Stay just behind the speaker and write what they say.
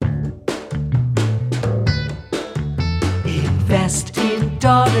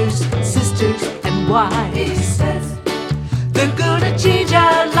daughters, sisters, and wives. They're gonna change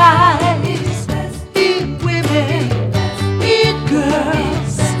our lives. In women, in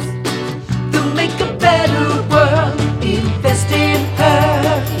girls. They'll make a better world. Invest in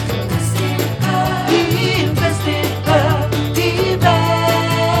her. Invest in her. Invest in her.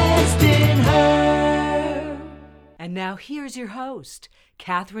 Invest in her. And now here's your host,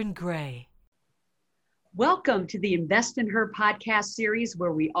 Catherine Gray. Welcome to the Invest in Her podcast series,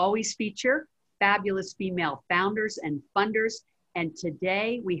 where we always feature fabulous female founders and funders. And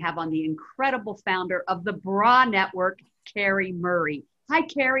today we have on the incredible founder of the Bra Network, Carrie Murray. Hi,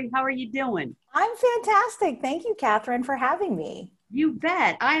 Carrie. How are you doing? I'm fantastic. Thank you, Catherine, for having me. You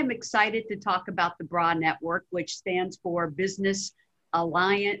bet. I am excited to talk about the Bra Network, which stands for Business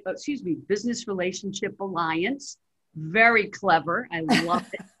Relationship Alliance. Very clever. I love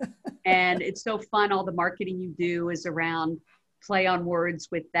it. And it's so fun. All the marketing you do is around play on words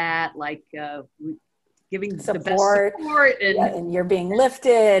with that, like giving support, the best support. And you're being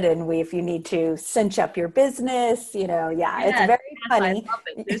lifted. And if you need to cinch up your business, it's very funny. I love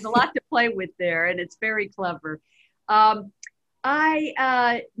it. There's a lot to play with there, and it's very clever. I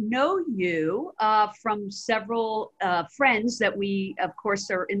know you from several friends that we, of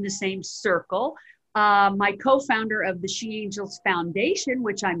course, are in the same circle. My co-founder of the She Angels Foundation,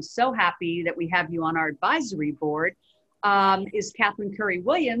 which I'm so happy that we have you on our advisory board, is Catherine Curry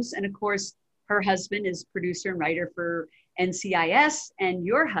Williams. And of course, her husband is producer and writer for NCIS. And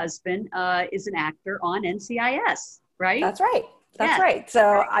your husband is an actor on NCIS, right? That's right. That's right.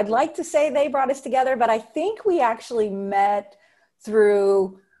 So I'd like to say they brought us together, but I think we actually met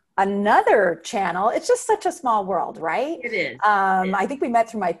through another channel. It's just such a small world, right? It is. I think we met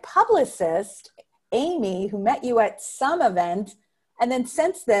through my publicist, Amy, who met you at some event. And then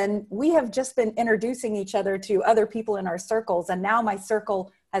since then, we have just been introducing each other to other people in our circles. And now my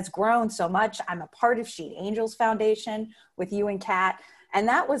circle has grown so much. I'm a part of She Angels Foundation with you and Kat. And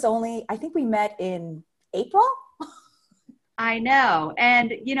that was I think we met in April. I know.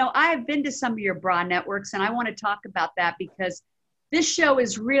 And, I've been to some of your bra networks, and I want to talk about that because this show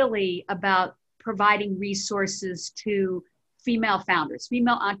is really about providing resources to female founders,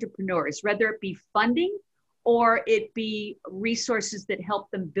 female entrepreneurs, whether it be funding or it be resources that help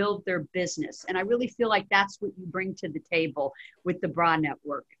them build their business. And I really feel like that's what you bring to the table with the Bra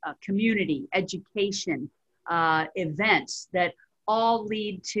Network, community, education, events that all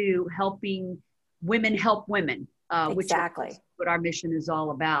lead to helping women help women, Exactly. Which is what our mission is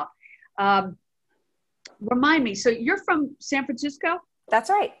all about. Remind me, so you're from San Francisco? That's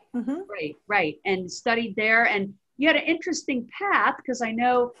right. Mm-hmm. Right. And studied there. And you had an interesting path because I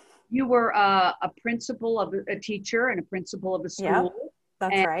know you were a principal of a teacher and a principal of a school. Yeah,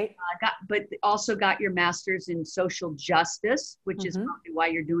 that's right. But also got your master's in social justice, which is probably why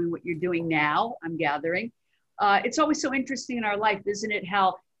you're doing what you're doing now, I'm gathering. It's always so interesting in our life, isn't it?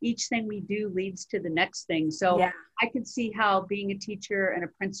 How each thing we do leads to the next thing. So yeah. I could see how being a teacher and a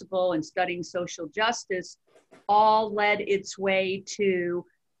principal and studying social justice all led its way to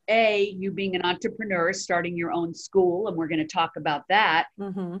you being an entrepreneur, starting your own school, and we're going to talk about that,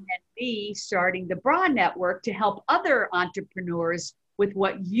 and B, starting the Bra Network to help other entrepreneurs with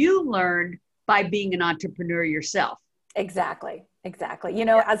what you learned by being an entrepreneur yourself. Exactly.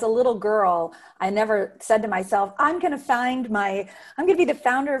 As a little girl, I never said to myself, I'm going to be the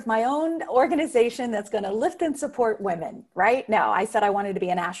founder of my own organization that's going to lift and support women, right? No, I said I wanted to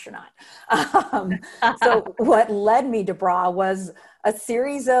be an astronaut. So what led me to Bra was a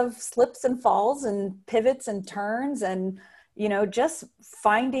series of slips and falls and pivots and turns and, just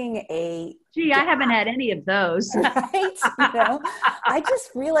finding I haven't had any of those. Right? I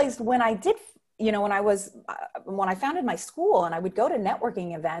just realized when I founded my school and I would go to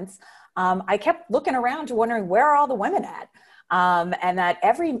networking events, I kept looking around to wondering where are all the women at? And that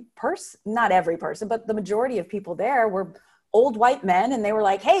not every person, but the majority of people there were old white men. And they were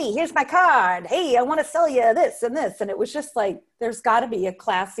like, hey, here's my card. Hey, I want to sell you this and this. And it was just like, there's got to be a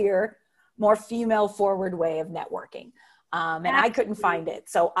classier, more female forward way of networking. And I couldn't find it.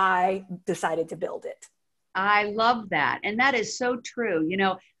 So I decided to build it. I love that. And that is so true.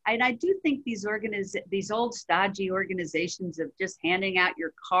 And I do think these old stodgy organizations of just handing out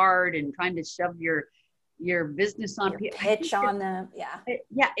your card and trying to shove your business on people, pitch on them. Yeah.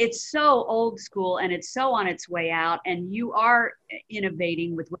 It's so old school and it's so on its way out. And you are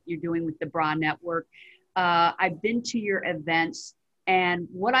innovating with what you're doing with the Bra Network. I've been to your events, and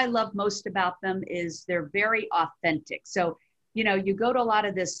what I love most about them is they're very authentic. So, you go to a lot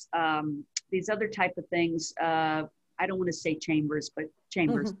of these other type of things. I don't want to say chambers, but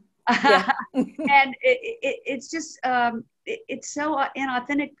chambers. Yeah. And it's just, it's so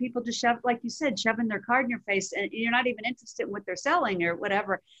inauthentic. People just shove, like you said, shoving their card in your face, and you're not even interested in what they're selling or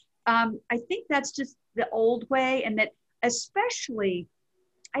whatever. I think that's just the old way. And that especially,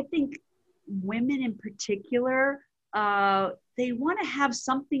 I think women in particular, they want to have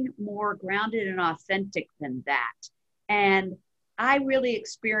something more grounded and authentic than that. And I really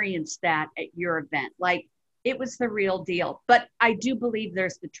experienced that at your event. Like, it was the real deal. But I do believe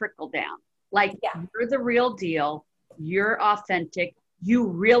there's the trickle down. Like, Yeah. you're the real deal. You're authentic. You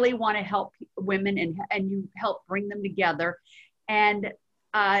really want to help women, and you help bring them together. And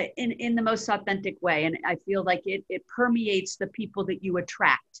in the most authentic way. And I feel like it permeates the people that you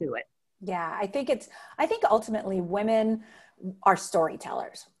attract to it. Yeah, I think ultimately women are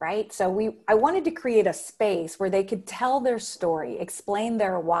storytellers, right? So I wanted to create a space where they could tell their story, explain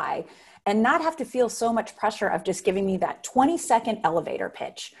their why, and not have to feel so much pressure of just giving me that 20-second elevator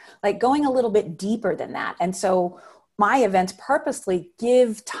pitch, like going a little bit deeper than that. And so my events purposely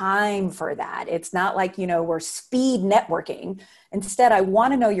give time for that. It's not like, we're speed networking. Instead, I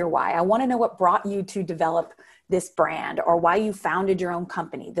want to know your why. I want to know what brought you to develop this brand, or why you founded your own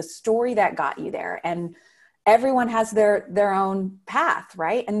company, the story that got you there. And everyone has their own path,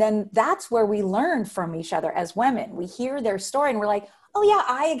 right? And then that's where we learn from each other as women. We hear their story and we're like, oh yeah,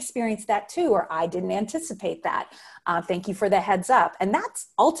 I experienced that too, or I didn't anticipate that. Thank you for the heads up. And that's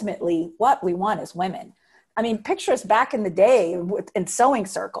ultimately what we want as women. I mean, picture us back in the day in sewing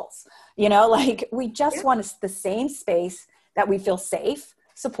circles, like we just want the same space that we feel safe,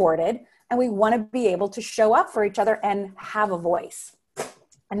 supported, and we want to be able to show up for each other and have a voice.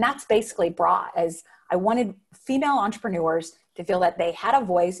 And that's basically bra, as I wanted female entrepreneurs to feel that they had a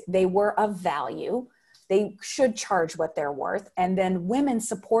voice, they were of value, they should charge what they're worth, and then women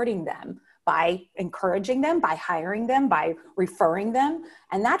supporting them by encouraging them, by hiring them, by referring them.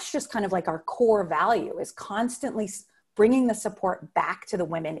 And that's just kind of like our core value, is constantly bringing the support back to the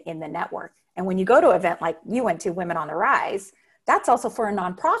women in the network. And when you go to an event like you went to, Women on the Rise, that's also for a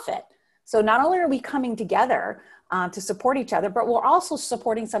nonprofit. So not only are we coming together to support each other, but we're also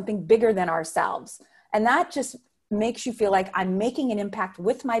supporting something bigger than ourselves. And that just makes you feel like I'm making an impact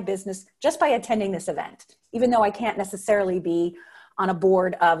with my business just by attending this event, even though I can't necessarily be on a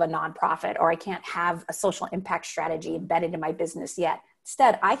board of a nonprofit, or I can't have a social impact strategy embedded in my business yet.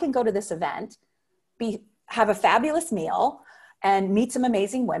 Instead, I can go to this event, have a fabulous meal, and meet some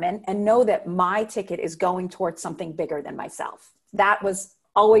amazing women, and know that my ticket is going towards something bigger than myself. That was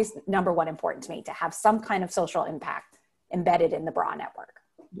always number one important to me, to have some kind of social impact embedded in the bra network.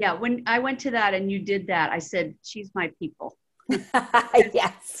 Yeah. When I went to that and you did that, I said, she's my people.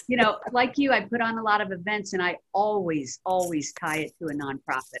 Yes. Like you, I put on a lot of events, and I always tie it to a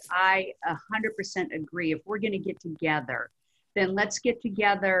nonprofit. I 100% agree. If we're going to get together, then let's get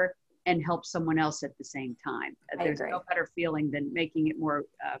together and help someone else at the same time. There's no better feeling than making it more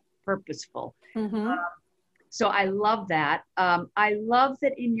purposeful. Mm-hmm. So I love that. I love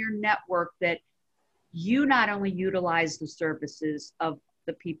that in your network that you not only utilize the services of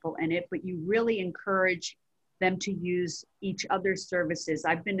the people in it, but you really encourage them to use each other's services.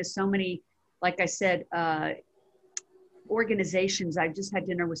 I've been to so many, like I said, organizations. I just had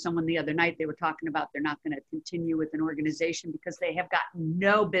dinner with someone the other night. They were talking about they're not going to continue with an organization because they have gotten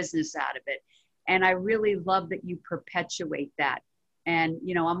no business out of it. And I really love that you perpetuate that. And,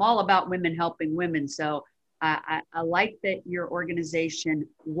 I'm all about women helping women. So I like that your organization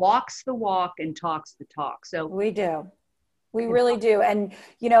walks the walk and talks the talk. So we do. We really do. And,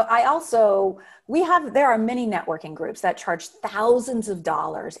 there are many networking groups that charge thousands of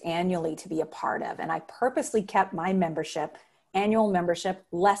dollars annually to be a part of. And I purposely kept my annual membership,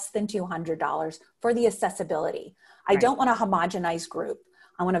 less than $200 for the accessibility. I don't want a homogenized group.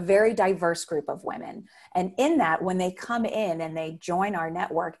 I want a very diverse group of women. And in that, when they come in and they join our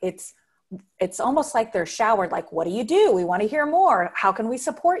network, it's almost like they're showered, like, what do you do? We want to hear more. How can we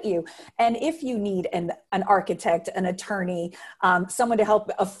support you? And if you need an architect, an attorney, someone to help,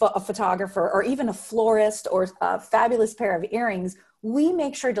 a photographer, or even a florist, or a fabulous pair of earrings, we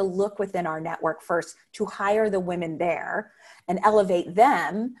make sure to look within our network first to hire the women there and elevate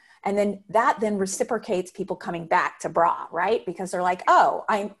them. And then that reciprocates people coming back to bra, right? Because they're like, oh,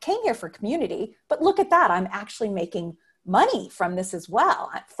 I came here for community, but look at that. I'm actually making money from this as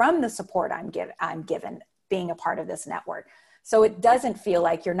well, from the support I'm given being a part of this network. So it doesn't feel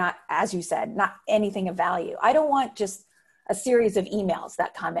like you're not, as you said, not anything of value. I don't want just a series of emails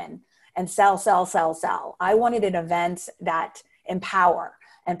that come in and sell. I wanted an event that empower,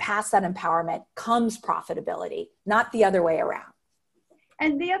 and past that empowerment comes profitability, not the other way around.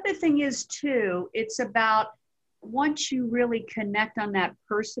 And the other thing is too, it's about once you really connect on that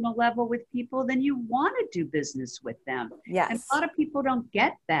personal level with people, then you want to do business with them. Yes. And a lot of people don't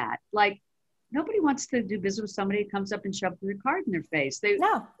get that. Like, nobody wants to do business with somebody who comes up and shoves their card in their face. They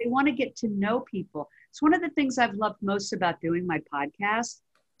want to get to know people. It's one of the things I've loved most about doing my podcast.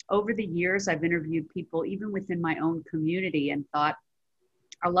 Over the years, I've interviewed people, even within my own community, and thought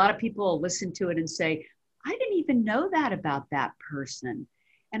a lot of people listen to it and say, I didn't even know that about that person.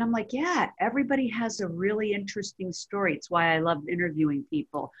 And I'm like, yeah, everybody has a really interesting story. It's why I love interviewing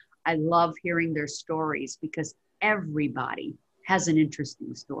people. I love hearing their stories because everybody has an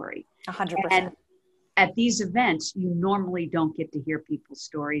interesting story. 100%. And at these events, you normally don't get to hear people's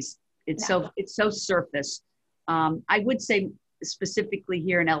stories. It's so surface. I would say specifically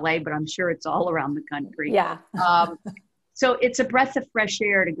here in LA, but I'm sure it's all around the country. Yeah. So it's a breath of fresh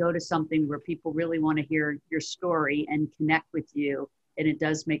air to go to something where people really want to hear your story and connect with you. And it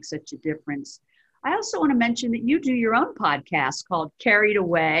does make such a difference. I also want to mention that you do your own podcast called Carried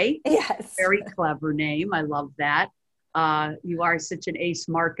Away. Yes. Very clever name. I love that. You are such an ace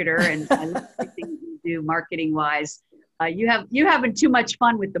marketer, and I love everything you do marketing wise. You having too much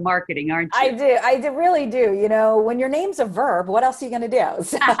fun with the marketing, aren't you? I really do. You know, when your name's a verb, what else are you going to do?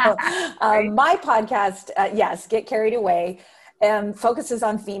 So Right. my podcast, yes, Get Carried Away, focuses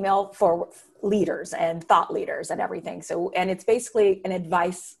on female for leaders and thought leaders and everything. So, and it's basically an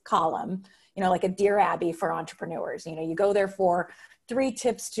advice column, you know, like a Dear Abby for entrepreneurs. You know, you go there for 3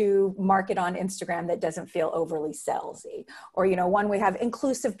 tips to market on Instagram that doesn't feel overly salesy. Or, you know, one, we have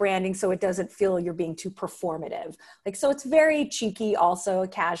inclusive branding so it doesn't feel you're being too performative. Like, so it's very cheeky, also a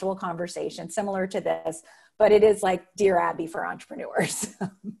casual conversation similar to this, but it is like Dear Abby for entrepreneurs.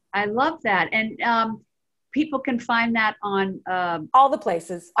 I love that. And people can find that on all the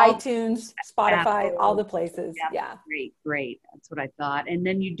places, iTunes, Spotify, Apple. all the places. Yeah. Great. That's what I thought. And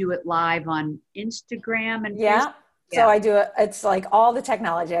then you do it live on Instagram and yeah. Facebook. So I do it, it's like all the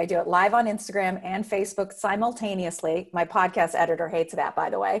technology. I do it live on Instagram and Facebook simultaneously. My podcast editor hates that, by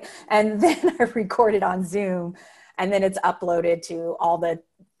the way. And then I record it on Zoom, and then it's uploaded to all the,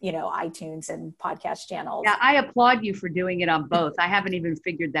 you know, iTunes and podcast channels. Yeah, I applaud you for doing it on both. I haven't even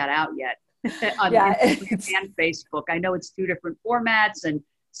figured that out yet. On Yeah, Instagram and Facebook. I know it's 2 different formats, and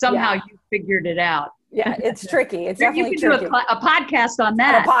somehow you figured it out. Yeah, it's tricky. It's definitely tricky. You can do a podcast on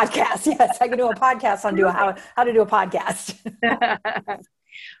that. A podcast, yes. I can do a podcast on how to do a podcast.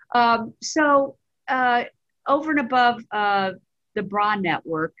 So over and above the Bra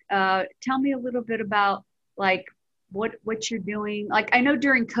Network, tell me a little bit about like what you're doing. Like, I know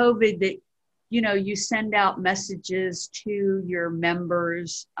during COVID that, you know, you send out messages to your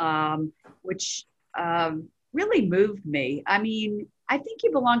members, which really moved me. I mean, I think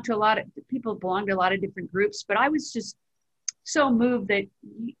people belong to a lot of different groups, but I was just so moved that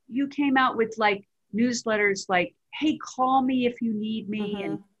you came out with like newsletters like, hey, call me if you need me. Mm-hmm.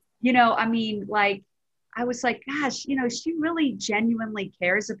 And, you know, I mean, like, I was like, gosh, you know, she really genuinely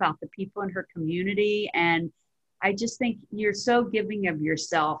cares about the people in her community. And I just think you're so giving of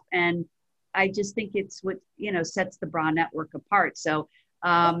yourself. And I just think it's what, you know, sets the Bra Network apart. So,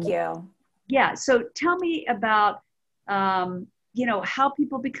 thank you. Yeah. So tell me about, you know, how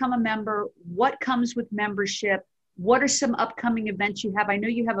people become a member, what comes with membership, what are some upcoming events you have? I know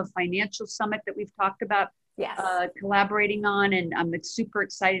you have a financial summit that we've talked about collaborating on, and I'm super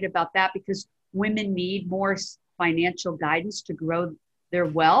excited about that because women need more financial guidance to grow their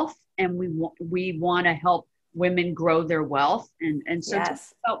wealth, and we want to help women grow their wealth. And so tell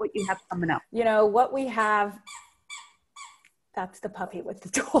us about what you have coming up. You know, what we have, that's the puppy with the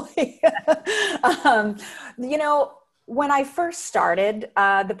toy. You know, when I first started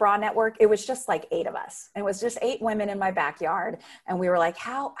the Bra Network, it was just like 8 of us. And it was just 8 women in my backyard. And we were like,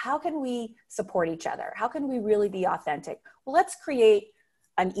 how can we support each other? How can we really be authentic? Well, let's create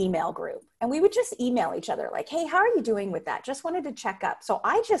an email group. And we would just email each other like, hey, how are you doing with that? Just wanted to check up. So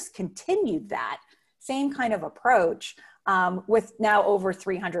I just continued that same kind of approach with now over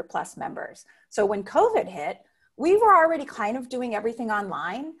 300 plus members. So when COVID hit, we were already kind of doing everything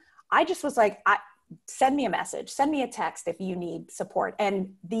online. I just was like, send me a message, send me a text if you need support.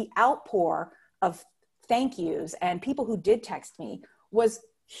 And the outpour of thank yous and people who did text me was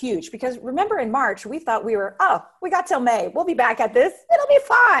huge, because remember in March, we thought we got till May. We'll be back at this. It'll be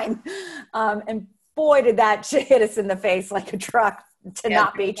fine. And boy, did that hit us in the face like a truck to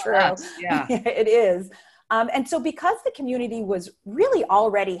not be true. Yeah. It is. And so because the community was really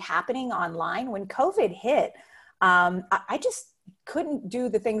already happening online, when COVID hit, I just couldn't do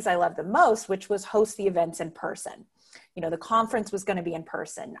the things I love the most, which was host the events in person. You know, the conference was going to be in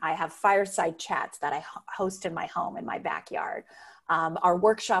person. I have fireside chats that I host in my home, in my backyard. Our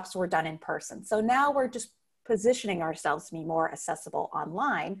workshops were done in person. So now we're just positioning ourselves to be more accessible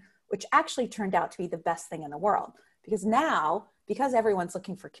online, which actually turned out to be the best thing in the world. Because now, because everyone's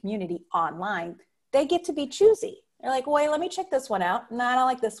looking for community online, they get to be choosy. They're like, wait, let me check this one out. No, I don't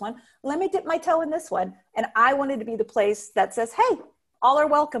like this one. Let me dip my toe in this one. And I wanted to be the place that says, hey, all are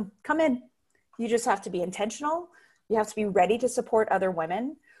welcome. Come in. You just have to be intentional. You have to be ready to support other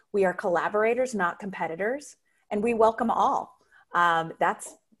women. We are collaborators, not competitors. And we welcome all.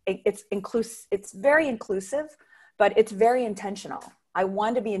 It's inclusive. It's very inclusive, but it's very intentional. I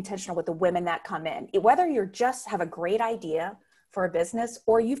want to be intentional with the women that come in. Whether you're just have a great idea for a business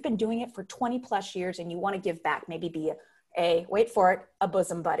or you've been doing it for 20 plus years and you want to give back, maybe be wait for it, a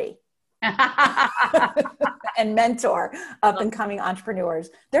bosom buddy and mentor up and coming entrepreneurs.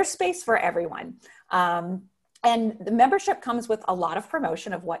 There's space for everyone. And the membership comes with a lot of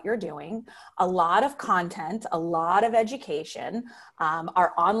promotion of what you're doing, a lot of content, a lot of education,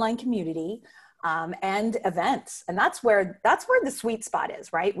 our online community, and events. And that's where the sweet spot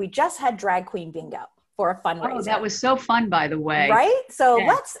is, right? We just had Drag Queen Bingo for a fundraiser. Oh, that was so fun, by the way. Right? So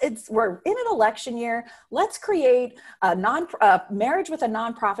we're in an election year. Let's create a marriage with a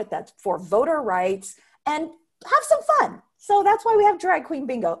nonprofit that's for voter rights and have some fun. So that's why we have Drag Queen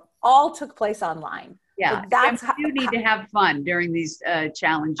Bingo. All took place online. Yeah, so you need to have fun during these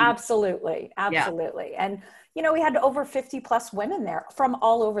challenges. Absolutely. Yeah. And, we had over 50 plus women there from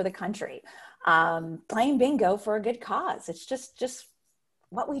all over the country playing bingo for a good cause. It's just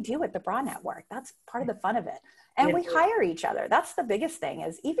what we do at the Bra Network. That's part of the fun of it. And we hire each other. That's the biggest thing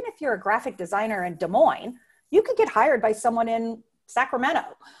is even if you're a graphic designer in Des Moines, you could get hired by someone in Sacramento,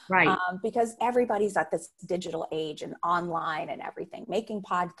 right? Because everybody's at this digital age and online and everything, making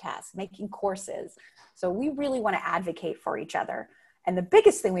podcasts, making courses. So we really want to advocate for each other. And the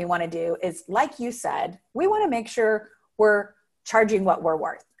biggest thing we want to do is, like you said, we want to make sure we're charging what we're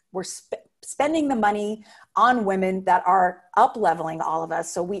worth. We're spending the money on women that are up-leveling all of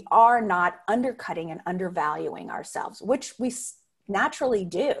us. So we are not undercutting and undervaluing ourselves, which we naturally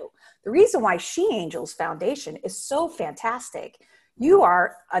do. The reason why She Angels Foundation is so fantastic. You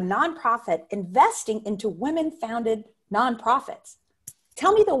are a nonprofit investing into women-founded nonprofits.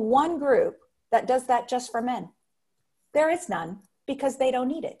 Tell me the one group that does that just for men. There is none because they don't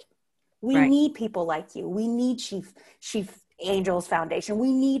need it. We need people like you. We need She Angels Foundation.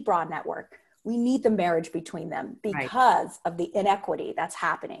 We need Broad Network. We need the marriage between them because of the inequity that's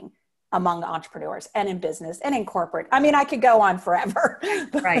happening among entrepreneurs and in business and in corporate. I mean, I could go on forever.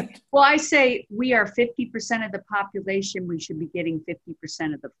 Right. Well, I say we are 50% of the population. We should be getting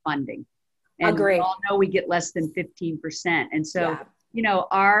 50% of the funding. And Agree. We all know we get less than 15%. And so,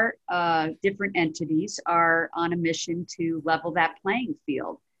 our different entities are on a mission to level that playing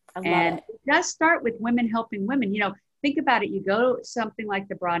field. And it does start with women helping women. Think about it. You go to something like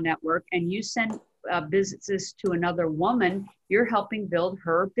the Bra Network and you send businesses to another woman, you're helping build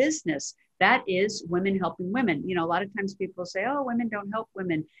her business. That is women helping women. A lot of times people say, oh, women don't help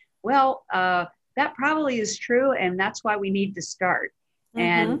women. Well, that probably is true. And that's why we need to start. Mm-hmm.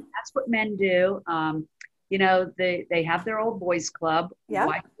 And that's what men do. They have their old boys club. Yep.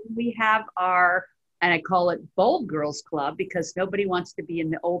 Why don't we have our, and I call it Bold Girls Club because nobody wants to be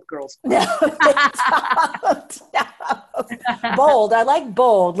in the old girls club. No. Bold. I like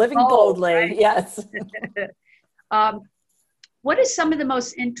bold, living boldly. Right? Yes. What is some of the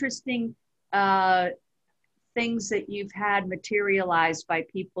most interesting things that you've had materialized by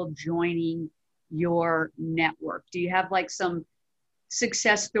people joining your network? Do you have like some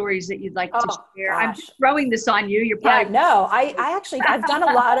success stories that you'd like to share? Gosh. I'm just throwing this on you. You're probably I've done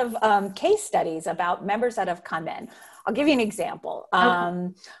a lot of case studies about members that have come in. I'll give you an example.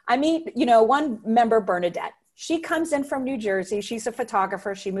 I meet, one member, Bernadette. She comes in from New Jersey. She's a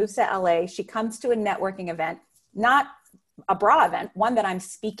photographer. She moves to LA. She comes to a networking event, not a bra event, one that I'm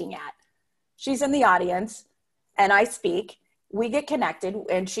speaking at. She's in the audience and I speak. We get connected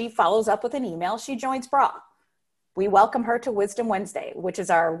and she follows up with an email. She joins Bra. We welcome her to Wisdom Wednesday, which is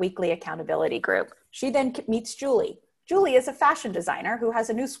our weekly accountability group. She then meets Julie. Julie is a fashion designer who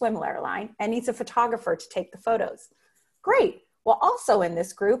has a new swimwear line and needs a photographer to take the photos. Great. Well, also in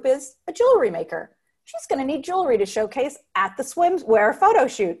this group is a jewelry maker. She's going to need jewelry to showcase at the swimwear photo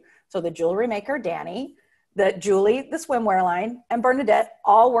shoot. So the jewelry maker, Danny, Julie, the swimwear line, and Bernadette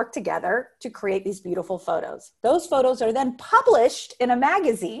all work together to create these beautiful photos. Those photos are then published in a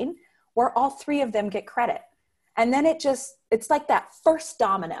magazine where all three of them get credit. And then it's like that first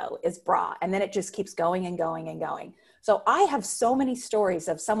domino is Bra. And then it just keeps going and going and going. So I have so many stories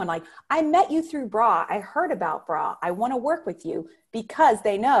of someone like, I met you through Bra. I heard about Bra. I want to work with you because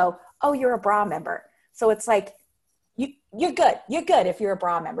they know, oh, you're a Bra member. So it's like, you're good. You're good if you're a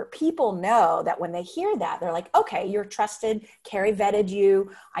bra member. People know that when they hear that, they're like, okay, you're trusted. Carrie vetted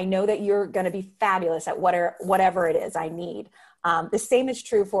you. I know that you're going to be fabulous at whatever it is I need. The same is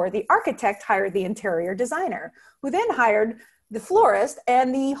true for the architect hired the interior designer, who then hired the florist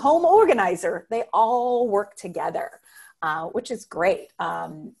and the home organizer. They all work together, which is great.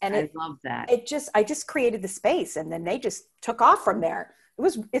 And I love that. I just created the space, and then they just took off from there.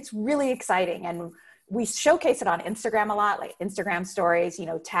 It's really exciting. And we showcase it on Instagram a lot, like Instagram stories,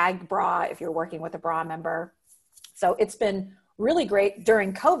 tag bra if you're working with a bra member. So it's been really great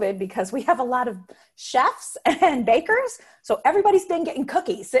during COVID because we have a lot of chefs and bakers. So everybody's been getting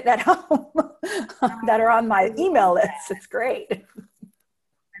cookies sitting at home that are on my email list. It's great.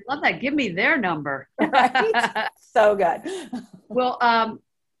 I love that. Give me their number. Right? So good. Well,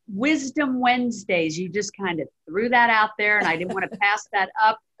 Wisdom Wednesdays, you just kind of threw that out there, and I didn't want to pass that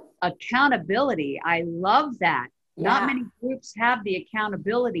up. Accountability. I love that. Yeah. Not many groups have the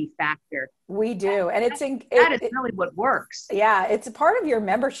accountability factor. We do. And that is really what works. Yeah. It's a part of your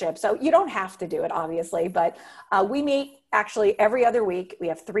membership. So you don't have to do it, obviously, but we meet actually every other week. We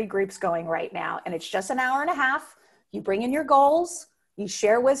have 3 groups going right now, and it's just an hour and a half. You bring in your goals, you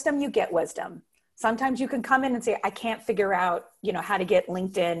share wisdom, you get wisdom. Sometimes you can come in and say, I can't figure out, how to get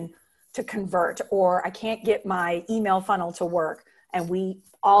LinkedIn to convert, or I can't get my email funnel to work. And we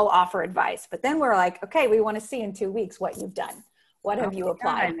all offer advice. But then we're like, okay, we want to see in 2 weeks what you've done. What have you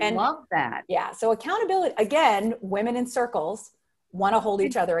applied? I love that. Yeah. So accountability, again, women in circles want to hold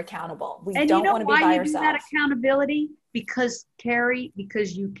each other accountable. We don't want to be by ourselves. And you know why you do that accountability? Because, Carrie,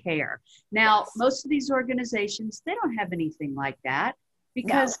 because you care. Now, most of these organizations, they don't have anything like that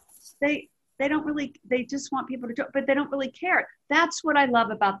because they don't really, they just want people to join, but they don't really care. That's what I love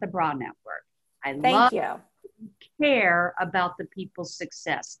about the Bra Network. Thank you. Care about the people's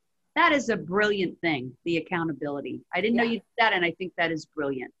success. That is a brilliant thing, the accountability. I didn't know you did that, and I think that is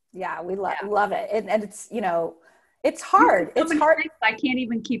brilliant. Yeah, we love it. And it's, it's hard. It's hard. I can't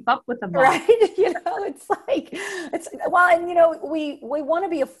even keep up with them all. Right. It's like, and we want to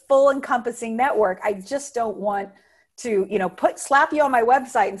be a full encompassing network. I just don't want to, slap you on my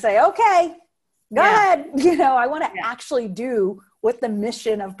website and say, okay, go ahead. I want to actually do what the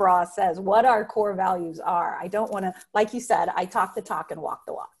mission of Bra says, what our core values are. I don't want to, like you said, I talk the talk and walk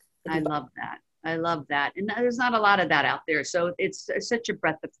the walk. I love that. I love that. And there's not a lot of that out there. So it's such a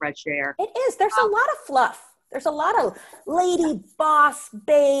breath of fresh air. It is. There's a lot of fluff. There's a lot of lady, boss,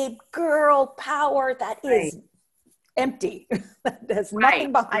 babe, girl power that is empty. There's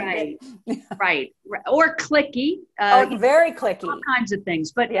nothing behind it. Right. Or clicky. Very clicky. All kinds of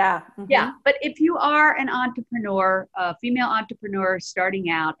things. But yeah. But if you are an entrepreneur, a female entrepreneur starting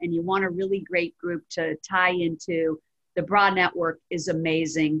out, and you want a really great group to tie into, the Bra Network is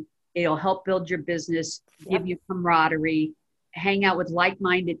amazing. It'll help build your business, give you camaraderie, hang out with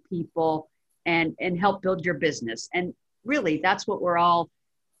like-minded people, and help build your business. And really, that's what we're all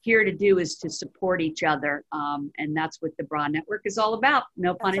here to do, is to support each other. And that's what the Bra Network is all about.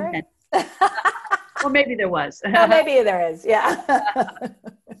 No pun intended. Or maybe there was. Maybe there is, yeah.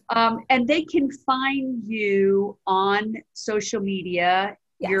 And they can find you on social media.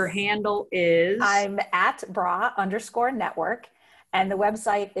 Yes. Your handle is? I'm at bra_network. And the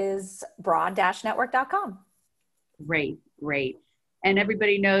website is bra-network.com. Great. And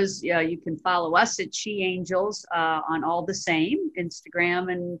everybody knows you can follow us at She Angels on all the same,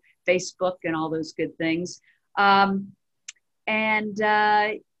 Instagram and Facebook and all those good things.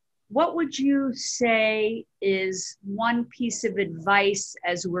 What would you say is one piece of advice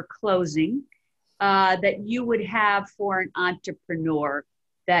as we're closing that you would have for an entrepreneur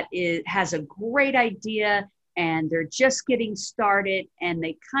that has a great idea and they're just getting started and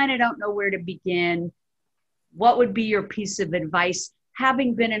they kind of don't know where to begin? What would be your piece of advice,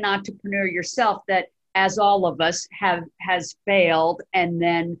 having been an entrepreneur yourself that, as all of us, has failed and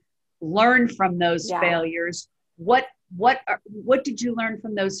then learned from those failures? What did you learn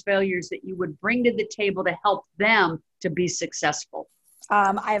from those failures that you would bring to the table to help them to be successful?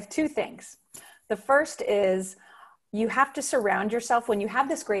 I have 2 things. The first is you have to surround yourself when you have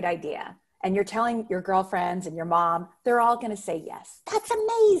this great idea and you're telling your girlfriends and your mom, they're all going to say, yes, that's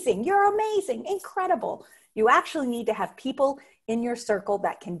amazing. You're amazing. Incredible. You actually need to have people in your circle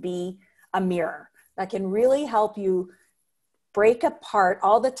that can be a mirror, that can really help you break apart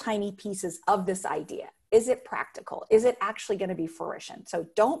all the tiny pieces of this idea. Is it practical? Is it actually going to be fruition? So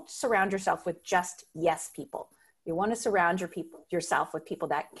don't surround yourself with just yes people. You want to surround yourself with people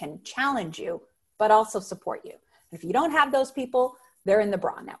that can challenge you, but also support you. And if you don't have those people, they're in the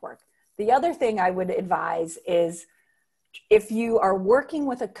Bra Network. The other thing I would advise is, if you are working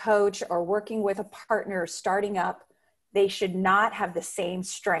with a coach or working with a partner starting up, they should not have the same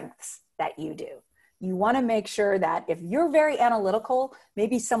strengths that you do. You want to make sure that if you're very analytical,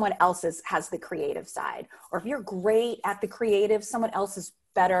 maybe someone else has the creative side. Or if you're great at the creative, someone else is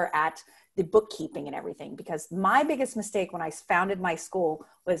better at the bookkeeping and everything. Because my biggest mistake when I founded my school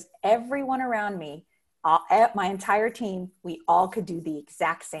was everyone around me, my entire team, we all could do the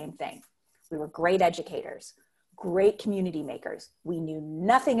exact same thing. We were great educators, great community makers. We knew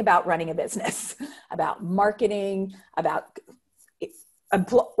nothing about running a business, about marketing, about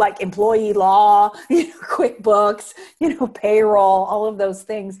employee law, QuickBooks, payroll, all of those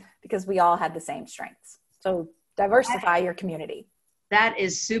things, because we all had the same strengths. So diversify your community. That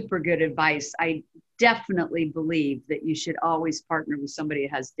is super good advice. I definitely believe that you should always partner with somebody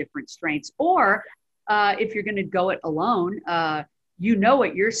that has different strengths. Or if you're going to go it alone, you know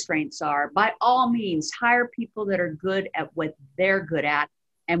what your strengths are. By all means, hire people that are good at what they're good at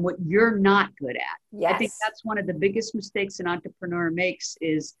and what you're not good at. Yes. I think that's one of the biggest mistakes an entrepreneur makes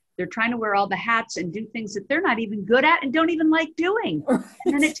is they're trying to wear all the hats and do things that they're not even good at and don't even like doing. Right.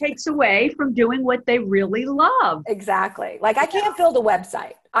 And then it takes away from doing what they really love. Exactly. Like I can't build a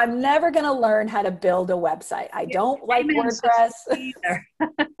website. I'm never going to learn how to build a website. I don't like WordPress. Either.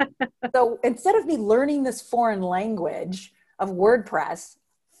 So instead of me learning this foreign language of WordPress,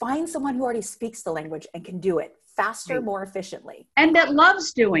 find someone who already speaks the language and can do it faster, right, more efficiently. And that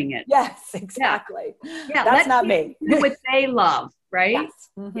loves doing it. Yes, exactly. Yeah, that's not me. Do what they love, right? Yes.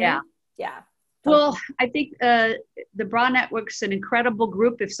 Mm-hmm. Yeah. Yeah. Well, I think the Bra Network's an incredible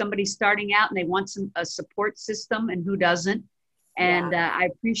group if somebody's starting out and they want a support system, and who doesn't. And I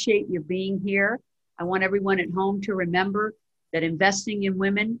appreciate you being here. I want everyone at home to remember that investing in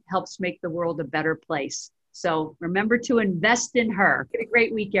women helps make the world a better place. So remember to invest in her. Have a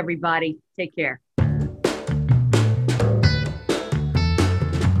great week, everybody. Take care.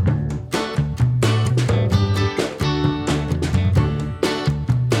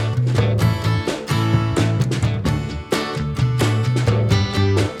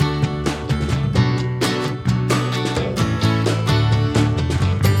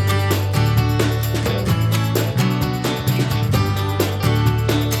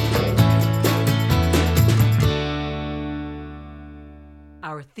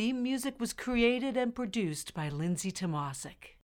 Our theme music was created and produced by Lindsay Tomasic.